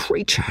living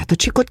creature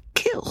that she could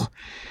kill,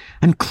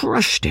 and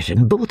crushed it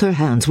in both her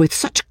hands with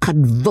such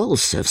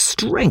convulsive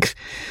strength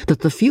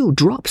that the few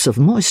drops of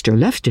moisture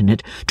left in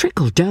it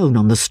trickled down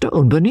on the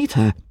stone beneath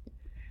her.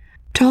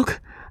 "Talk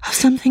of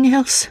something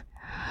else.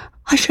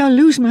 I shall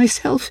lose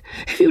myself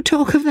if you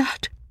talk of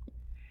that."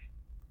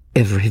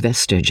 Every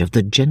vestige of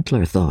the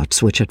gentler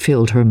thoughts which had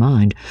filled her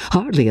mind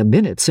hardly a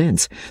minute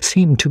since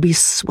seemed to be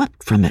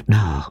swept from it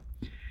now.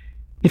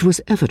 It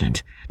was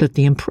evident that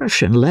the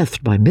impression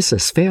left by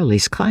Mrs.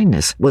 Fairley's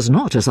kindness was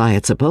not, as I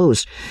had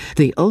supposed,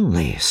 the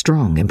only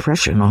strong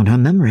impression on her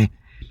memory.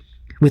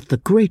 With the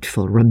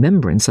grateful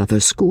remembrance of her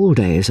school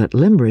days at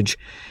Limbridge,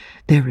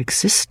 there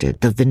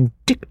existed the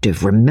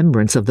vindictive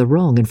remembrance of the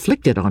wrong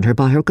inflicted on her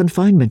by her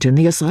confinement in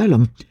the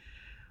asylum.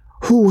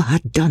 Who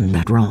had done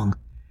that wrong?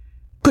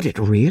 Could it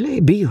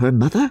really be her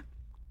mother?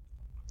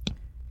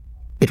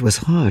 It was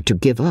hard to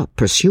give up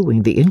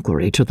pursuing the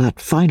inquiry to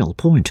that final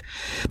point,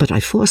 but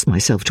I forced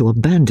myself to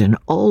abandon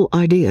all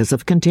ideas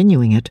of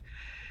continuing it.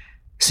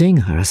 Seeing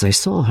her as I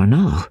saw her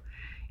now,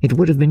 it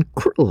would have been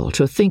cruel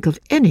to think of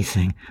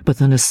anything but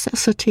the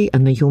necessity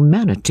and the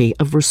humanity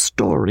of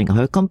restoring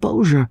her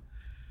composure.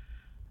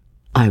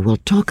 "I will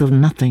talk of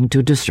nothing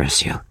to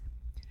distress you."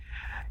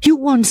 "You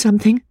want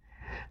something?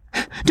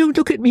 Don't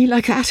look at me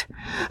like that.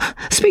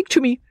 Speak to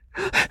me.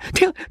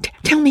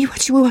 Tell me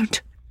what you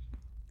want."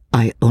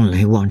 "I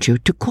only want you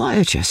to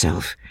quiet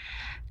yourself,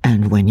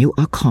 and when you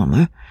are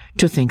calmer,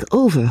 to think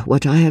over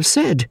what I have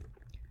said."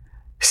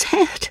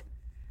 "Said?"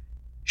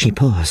 She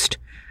paused,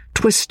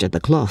 twisted the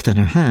cloth in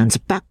her hands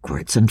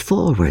backwards and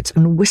forwards,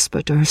 and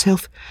whispered to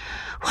herself,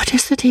 "What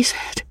is it he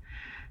said?"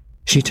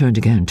 She turned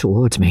again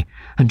towards me,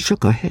 and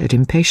shook her head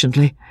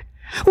impatiently.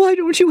 "Why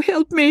don't you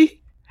help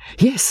me?"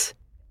 Yes,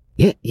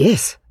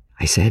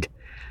 I said.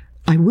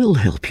 "I will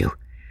help you,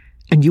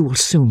 and you will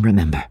soon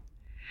remember.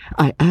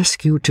 I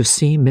ask you to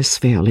see Miss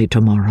Fairley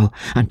tomorrow,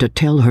 and to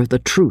tell her the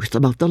truth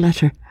about the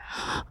letter."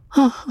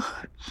 "Oh,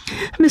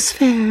 Miss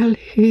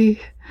Fairley.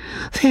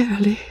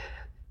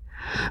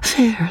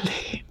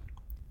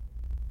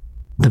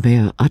 The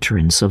bare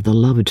utterance of the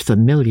loved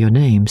familiar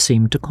name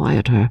seemed to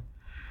quiet her.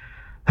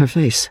 Her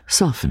face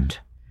softened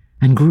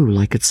and grew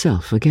like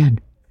itself again.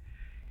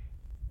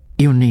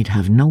 "You need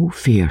have no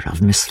fear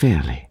of Miss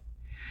Fairley,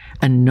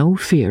 and no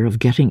fear of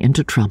getting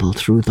into trouble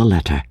through the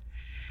letter.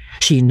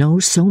 She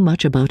knows so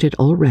much about it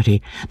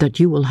already that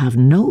you will have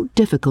no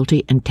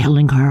difficulty in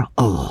telling her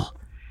all.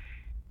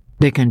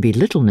 There can be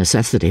little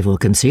necessity for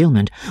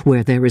concealment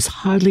where there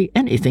is hardly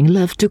anything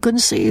left to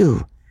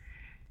conceal.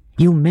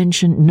 You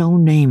mention no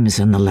names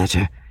in the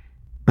letter,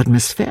 but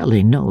Miss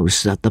Fairley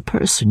knows that the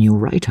person you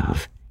write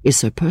of is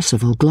Sir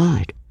Percival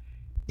Glyde.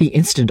 The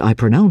instant I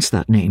pronounced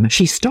that name,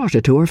 she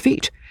started to her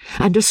feet,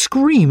 and a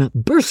scream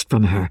burst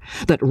from her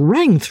that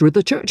rang through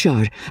the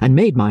churchyard and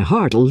made my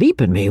heart leap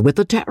in me with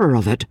the terror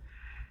of it.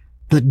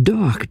 The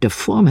dark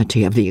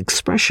deformity of the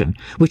expression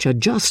which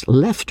had just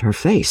left her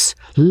face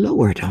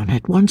lowered on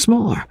it once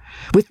more,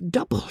 with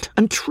doubled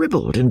and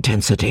tripled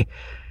intensity.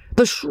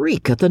 The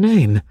shriek at the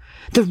name,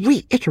 the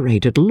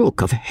reiterated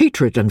look of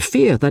hatred and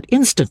fear that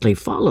instantly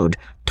followed,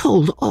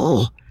 told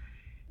all.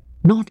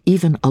 Not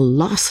even a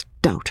last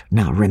doubt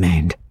now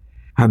remained.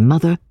 Her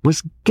mother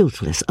was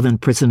guiltless of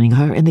imprisoning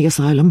her in the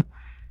asylum.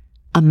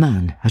 A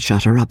man had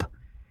shut her up,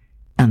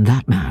 and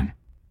that man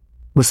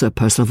was Sir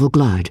Percival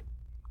Glyde.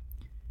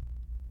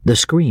 The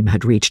scream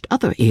had reached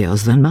other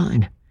ears than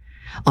mine.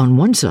 On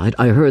one side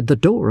I heard the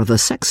door of the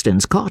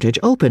sexton's cottage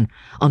open.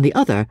 On the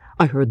other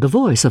I heard the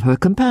voice of her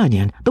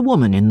companion, the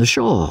woman in the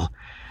shawl,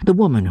 the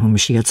woman whom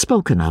she had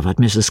spoken of at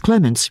Mrs.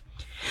 Clement's.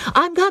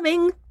 "I'm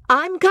coming!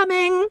 I'm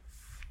coming!"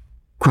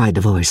 cried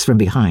the voice from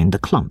behind the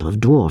clump of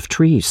dwarf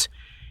trees.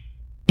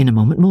 In a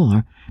moment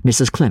more,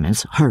 Mrs.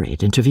 Clements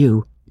hurried into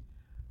view.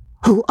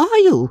 "Who are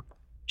you?"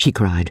 she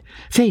cried,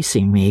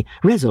 facing me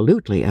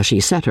resolutely as she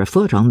set her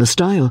foot on the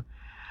stile.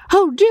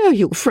 "How dare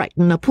you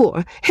frighten a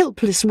poor,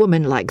 helpless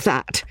woman like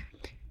that?"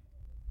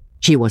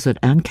 She was at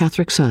Aunt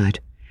Catherick's side,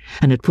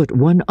 and had put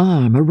one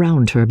arm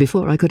around her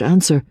before I could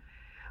answer.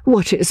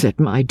 "What is it,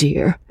 my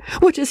dear?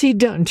 What has he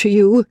done to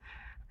you?"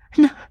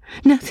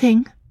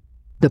 Nothing,"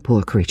 the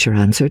poor creature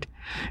answered.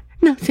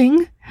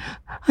 "Nothing.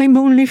 I'm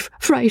only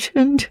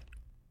frightened."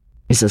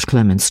 Mrs.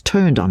 Clements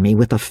turned on me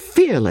with a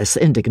fearless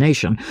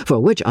indignation for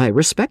which I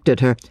respected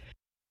her.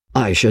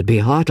 I should be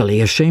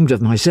heartily ashamed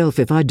of myself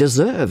if I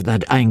deserved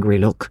that angry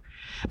look.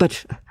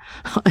 But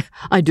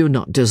I do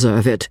not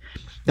deserve it.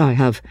 I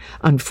have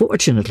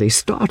unfortunately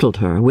startled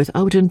her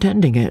without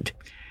intending it.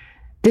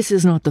 This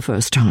is not the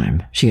first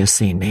time she has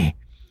seen me.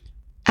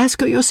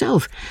 Ask her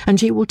yourself, and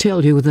she will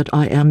tell you that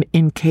I am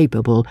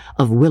incapable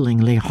of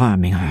willingly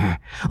harming her,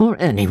 or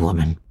any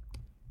woman."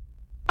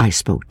 I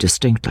spoke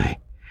distinctly,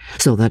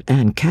 so that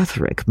Anne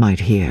Catherick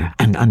might hear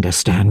and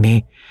understand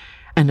me,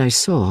 and I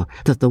saw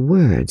that the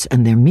words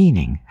and their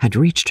meaning had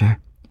reached her.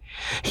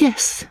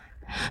 "Yes,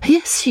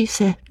 she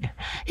said.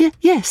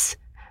 Yes,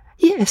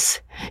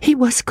 he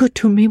was good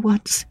to me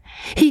once.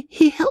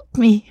 He helped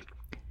me."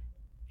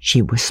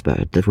 She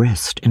whispered the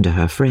rest into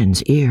her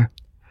friend's ear.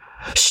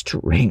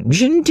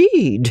 "Strange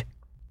indeed,"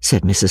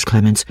 said Mrs.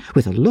 Clements,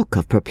 with a look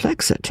of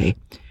perplexity.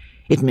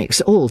 "It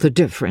makes all the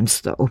difference,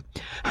 though.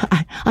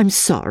 I'm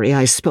sorry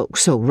I spoke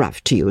so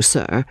rough to you,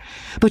 sir,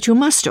 but you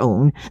must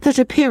own that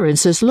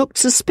appearances looked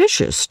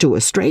suspicious to a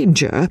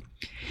stranger.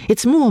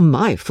 It's more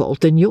my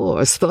fault than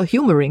yours for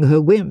humouring her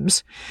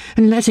whims,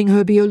 and letting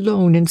her be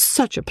alone in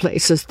such a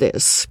place as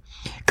this.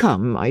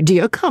 Come, my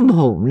dear, come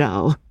home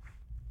now."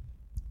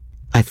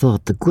 I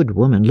thought the good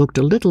woman looked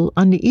a little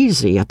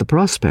uneasy at the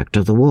prospect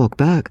of the walk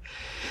back,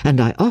 and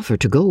I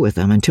offered to go with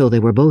them until they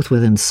were both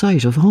within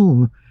sight of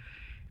home.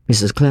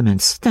 Mrs.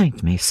 Clements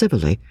thanked me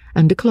civilly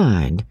and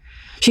declined.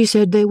 She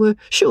said they were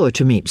sure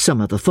to meet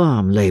some of the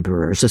farm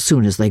labourers as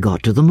soon as they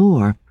got to the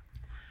moor.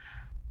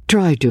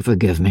 "Try to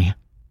forgive me,"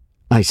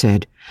 I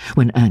said,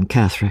 when Anne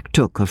Catherick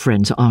took her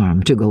friend's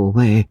arm to go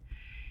away.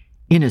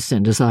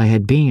 Innocent as I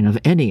had been of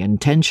any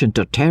intention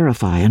to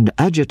terrify and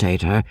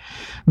agitate her,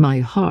 my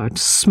heart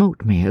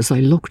smote me as I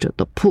looked at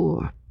the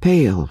poor,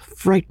 pale,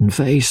 frightened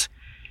face.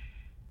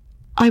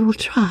 "I will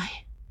try.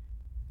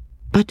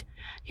 But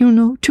you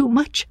know too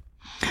much.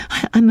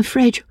 I'm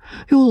afraid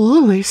you'll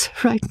always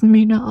frighten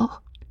me now."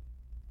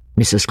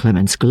 Mrs.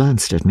 Clements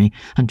glanced at me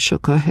and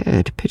shook her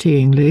head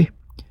pityingly.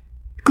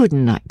 "Good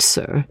night,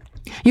 sir.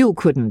 You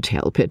couldn't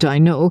help it, I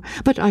know,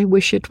 but I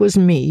wish it was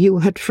me you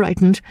had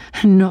frightened,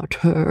 and not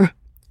her."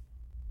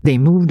 They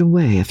moved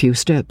away a few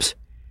steps.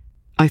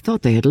 I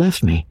thought they had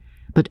left me,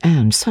 but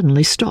Anne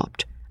suddenly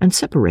stopped and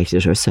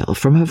separated herself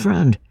from her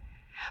friend.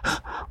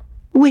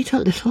 "Wait a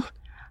little.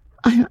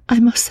 I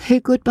must say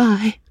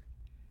good-bye."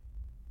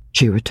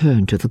 She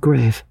returned to the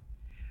grave,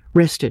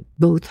 rested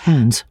both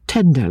hands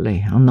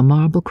tenderly on the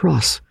marble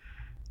cross,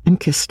 and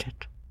kissed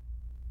it.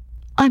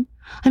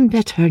 I'm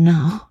better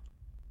now,"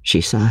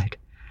 she sighed,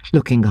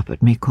 looking up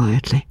at me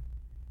quietly.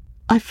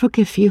 "I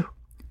forgive you."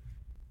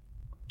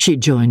 She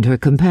joined her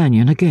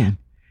companion again,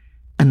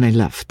 and they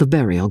left the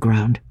burial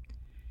ground.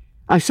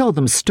 I saw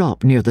them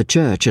stop near the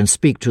church and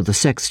speak to the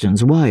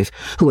sexton's wife,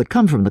 who had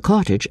come from the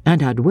cottage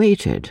and had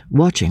waited,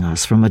 watching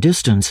us from a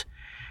distance.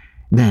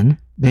 Then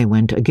they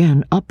went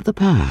again up the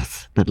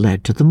path that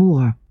led to the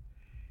moor.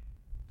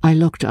 I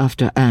looked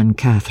after Anne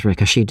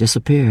Catherick as she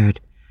disappeared,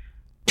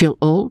 till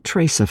all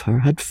trace of her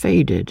had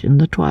faded in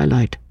the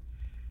twilight,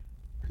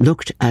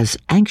 looked as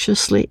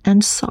anxiously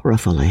and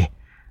sorrowfully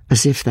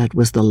as if that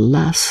was the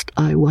last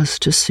I was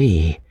to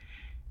see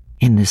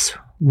in this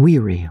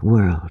weary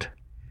world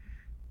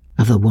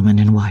of the woman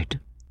in white.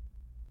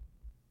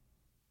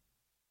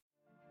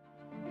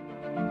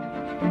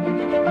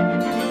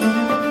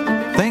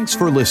 Thanks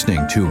for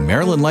listening to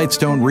Marilyn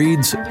Lightstone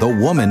Reads The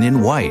Woman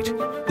in White.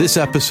 This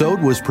episode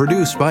was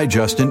produced by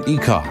Justin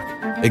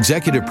Eacock.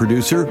 Executive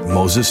producer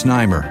Moses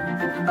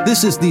Neimer.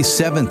 This is the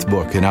 7th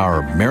book in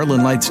our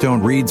Marilyn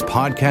Lightstone Reads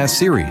podcast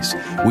series.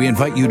 We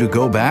invite you to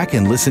go back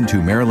and listen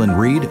to Marilyn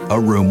read A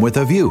Room with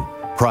a View,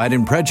 Pride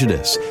and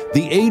Prejudice,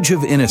 The Age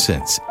of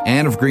Innocence,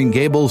 Anne of Green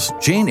Gables,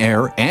 Jane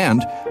Eyre,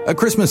 and A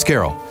Christmas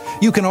Carol.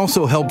 You can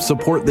also help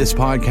support this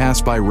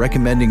podcast by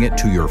recommending it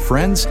to your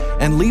friends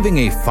and leaving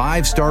a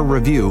 5-star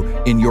review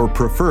in your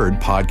preferred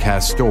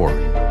podcast store.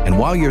 And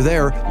while you're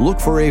there, look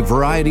for a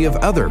variety of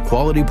other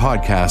quality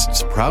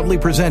podcasts proudly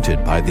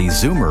presented by the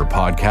Zoomer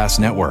Podcast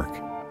Network.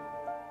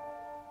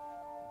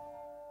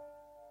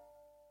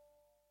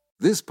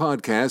 This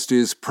podcast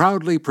is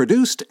proudly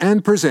produced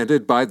and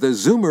presented by the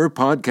Zoomer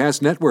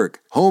Podcast Network,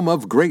 home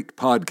of great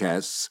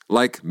podcasts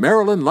like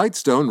Marilyn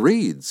Lightstone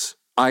Reads,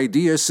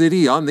 Idea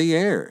City on the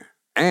Air,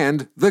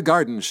 and The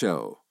Garden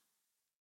Show.